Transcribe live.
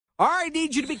All right, I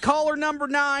need you to be caller number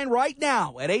 9 right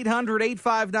now at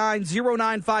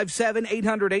 800-859-0957,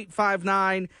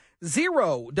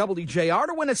 800-859-0WJR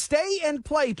to win a stay and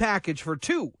play package for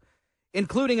 2,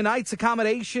 including a night's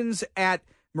accommodations at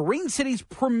Marine City's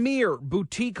premier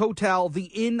boutique hotel, the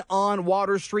Inn on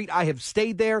Water Street. I have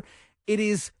stayed there. It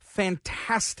is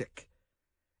fantastic.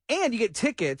 And you get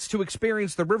tickets to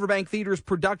experience the Riverbank Theater's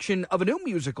production of a new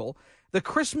musical, The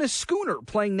Christmas Schooner,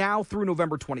 playing now through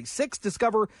November 26th.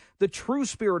 Discover the true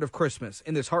spirit of Christmas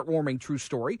in this heartwarming true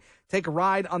story. Take a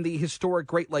ride on the historic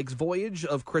Great Lakes voyage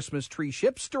of Christmas tree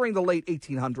ships during the late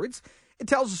 1800s. It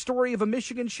tells the story of a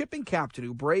Michigan shipping captain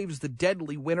who braves the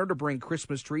deadly winter to bring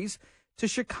Christmas trees to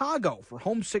Chicago for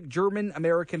homesick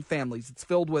German-American families. It's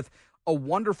filled with a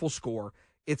wonderful score.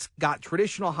 It's got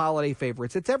traditional holiday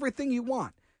favorites. It's everything you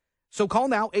want. So call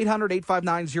now,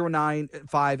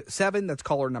 800-859-0957. That's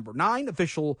caller number 9.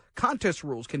 Official contest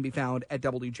rules can be found at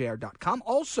WJR.com.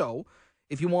 Also,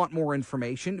 if you want more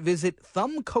information, visit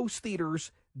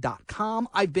thumbcoasttheaters.com.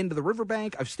 I've been to the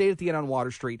Riverbank. I've stayed at the Inn on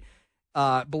Water Street.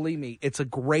 Believe me, it's a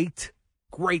great,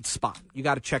 great spot. You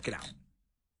got to check it out.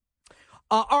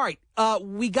 All right,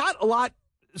 we got a lot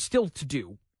still to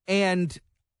do. And,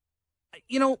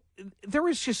 you know, there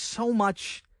is just so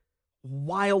much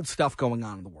wild stuff going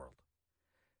on in the world.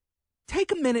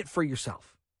 Take a minute for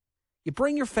yourself. You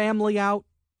bring your family out.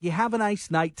 You have a nice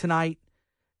night tonight.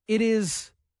 It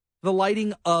is the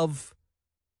lighting of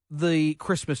the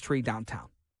Christmas tree downtown.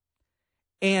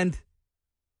 And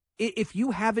if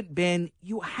you haven't been,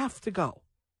 you have to go.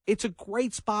 It's a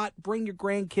great spot. Bring your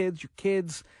grandkids, your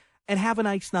kids, and have a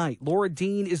nice night. Laura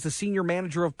Dean is the Senior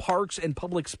Manager of Parks and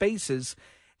Public Spaces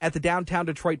at the Downtown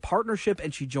Detroit Partnership,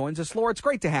 and she joins us. Laura, it's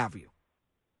great to have you.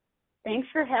 Thanks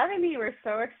for having me. We're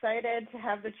so excited to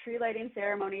have the tree lighting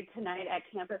ceremony tonight at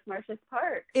Campus Martius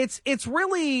Park. It's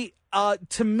really,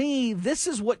 to me, this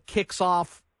is what kicks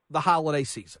off the holiday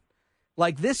season.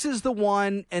 Like, this is the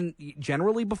one, and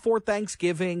generally before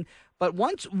Thanksgiving, but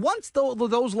once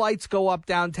those lights go up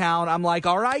downtown, I'm like,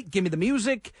 all right, give me the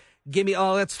music,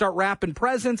 let's start wrapping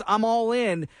presents. I'm all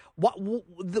in.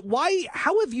 Why?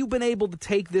 How have you been able to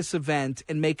take this event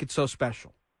and make it so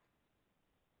special?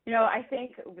 You know, I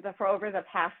think for over the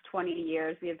past 20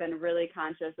 years, we have been really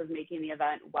conscious of making the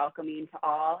event welcoming to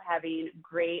all, having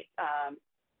great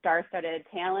star-studded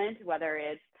talent, whether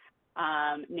it's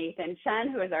Nathan Chen,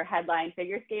 who is our headline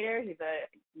figure skater. He's a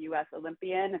U.S.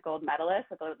 Olympian, a gold medalist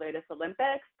at the latest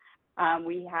Olympics.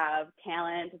 We have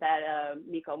talent that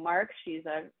Miko Marks, she's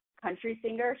a country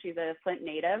singer. She's a Flint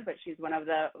native, but she's one of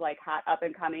the hot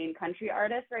up-and-coming country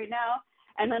artists right now.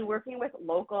 And then working with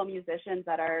local musicians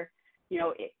that are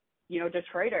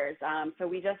Detroiters. So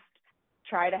we just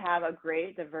try to have a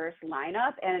great, diverse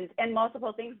lineup and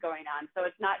multiple things going on. So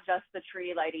it's not just the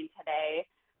tree lighting today.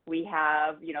 We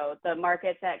have, the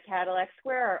markets at Cadillac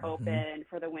Square are open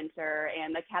for the winter,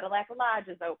 and the Cadillac Lodge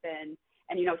is open.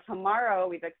 And, tomorrow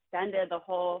we've extended the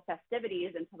whole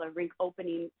festivities until the rink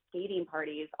opening skating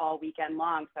parties all weekend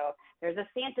long. So there's a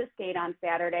Santa skate on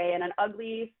Saturday and an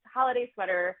ugly holiday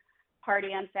sweater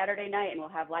party on Saturday night, and we'll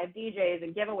have live DJs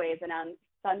and giveaways. And on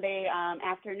Sunday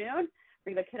afternoon,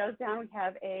 bring the kiddos down. We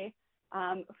have a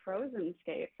frozen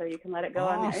skate, so you can let it go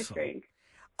on the ice rink.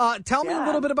 Tell me a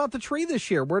little bit about the tree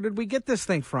this year. Where did we get this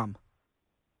thing from?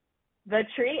 The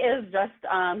tree is just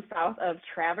south of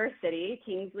Traverse City,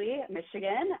 Kingsley,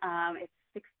 Michigan. It's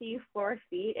 64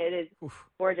 feet. It is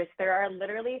gorgeous. There are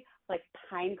literally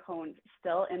pine cones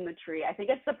still in the tree. I think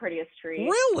it's the prettiest tree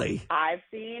I've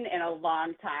seen in a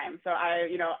long time. So I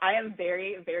am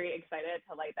very, very excited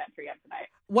to light that tree up tonight.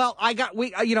 Well, I got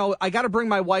to bring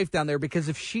my wife down there because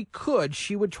if she could,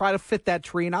 she would try to fit that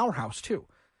tree in our house too.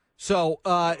 So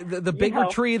the bigger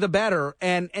tree, the better.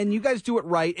 And you guys do it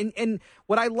right. And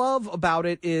what I love about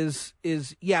it is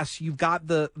yes, you've got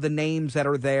the names that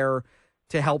are there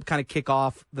to help kind of kick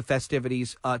off the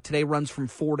festivities. Today runs from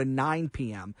 4 to 9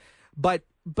 p.m. But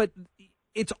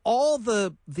it's all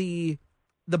the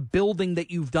building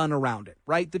that you've done around it,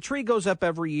 right? The tree goes up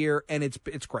every year, and it's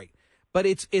great. But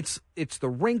it's the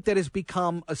rink that has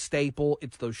become a staple.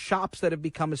 It's those shops that have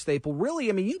become a staple. Really,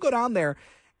 I mean, you can go down there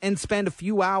and spend a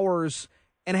few hours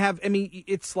and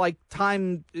it's like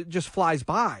time just flies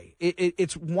by.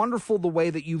 It's wonderful the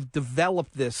way that you've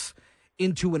developed this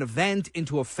into an event,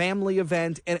 into a family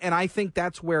event, and I think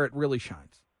that's where it really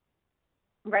shines.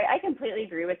 Right. I completely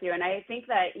agree with you. And I think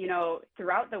that,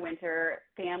 throughout the winter,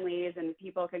 families and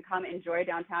people can come enjoy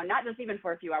downtown, not just even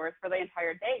for a few hours, for the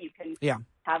entire day. You can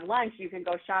have lunch. You can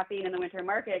go shopping in the winter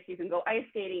markets. You can go ice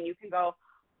skating. You can go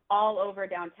all over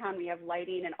downtown. We have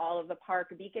lighting in all of the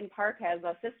park. Beacon Park has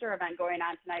a sister event going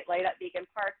on tonight, Light Up Beacon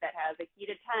Park, that has a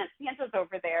heated tent, Santa's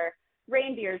over there,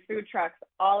 reindeers, food trucks,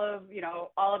 all of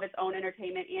its own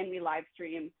entertainment, and we live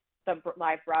stream the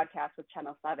live broadcast with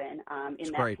Channel 7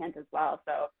 in that tent as well.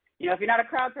 So, if you're not a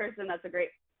crowd person, that's a great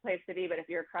place to be. But if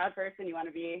you're a crowd person, you want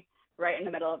to be right in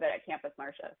the middle of it at Campus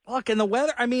Marcia. Look, and the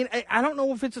weather, I don't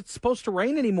know if it's supposed to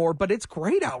rain anymore, but it's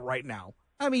great out right now.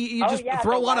 I mean, you just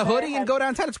throw on a hoodie and go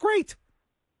downtown. It's great.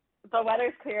 The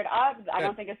weather's cleared up. I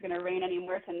don't think it's going to rain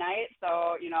anymore tonight.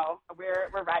 So,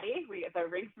 we're ready. The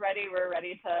rink's ready. We're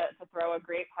ready to throw a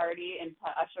great party and to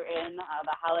usher in the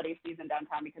holiday season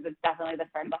downtown, because it's definitely the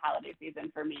start of the holiday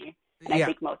season for me. And I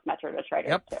think most Metro Detroiters.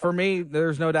 Yep, too. For me,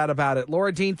 there's no doubt about it.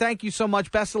 Laura Dean, thank you so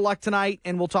much. Best of luck tonight,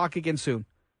 and we'll talk again soon.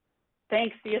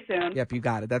 Thanks. See you soon. Yep, you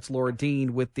got it. That's Laura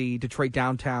Dean with the Detroit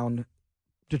Downtown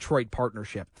Detroit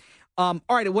Partnership. All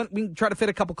right, we can try to fit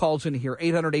a couple calls in here.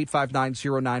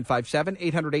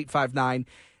 800-859-0957,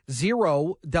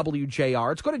 800-859-0WJR.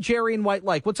 Let's go to Jerry in White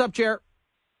Lake. What's up, Jerry?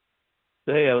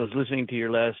 Hey, I was listening to your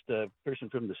last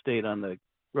person from the state on the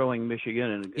growing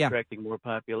Michigan and attracting more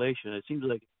population. It seems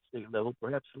like at the state level,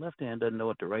 perhaps the left hand doesn't know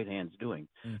what the right hand's doing.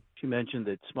 She mentioned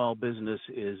that small business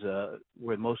is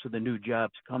where most of the new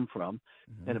jobs come from,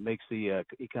 and it makes the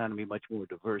economy much more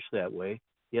diverse that way.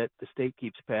 Yet the state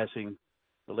keeps passing,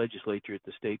 the legislature at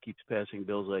the state keeps passing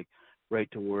bills like right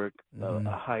to work,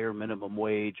 a higher minimum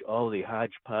wage, all the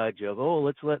hodgepodge of,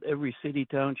 let's let every city,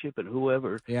 township, and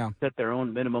whoever set their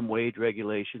own minimum wage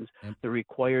regulations, the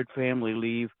required family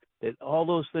leave, that all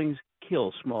those things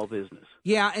kill small business.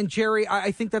 Yeah, and Jerry,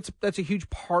 I think that's a huge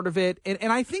part of it.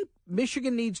 And I think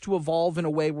Michigan needs to evolve in a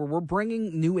way where we're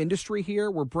bringing new industry here,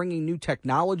 we're bringing new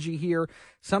technology here,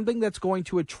 something that's going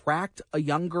to attract a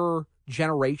younger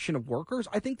generation of workers.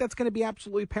 I think that's going to be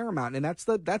absolutely paramount, and that's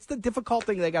the difficult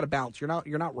thing they got to balance. You're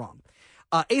not wrong.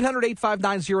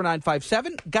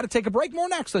 800-859-0957. Got to take a break. More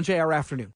next on JR Afternoon.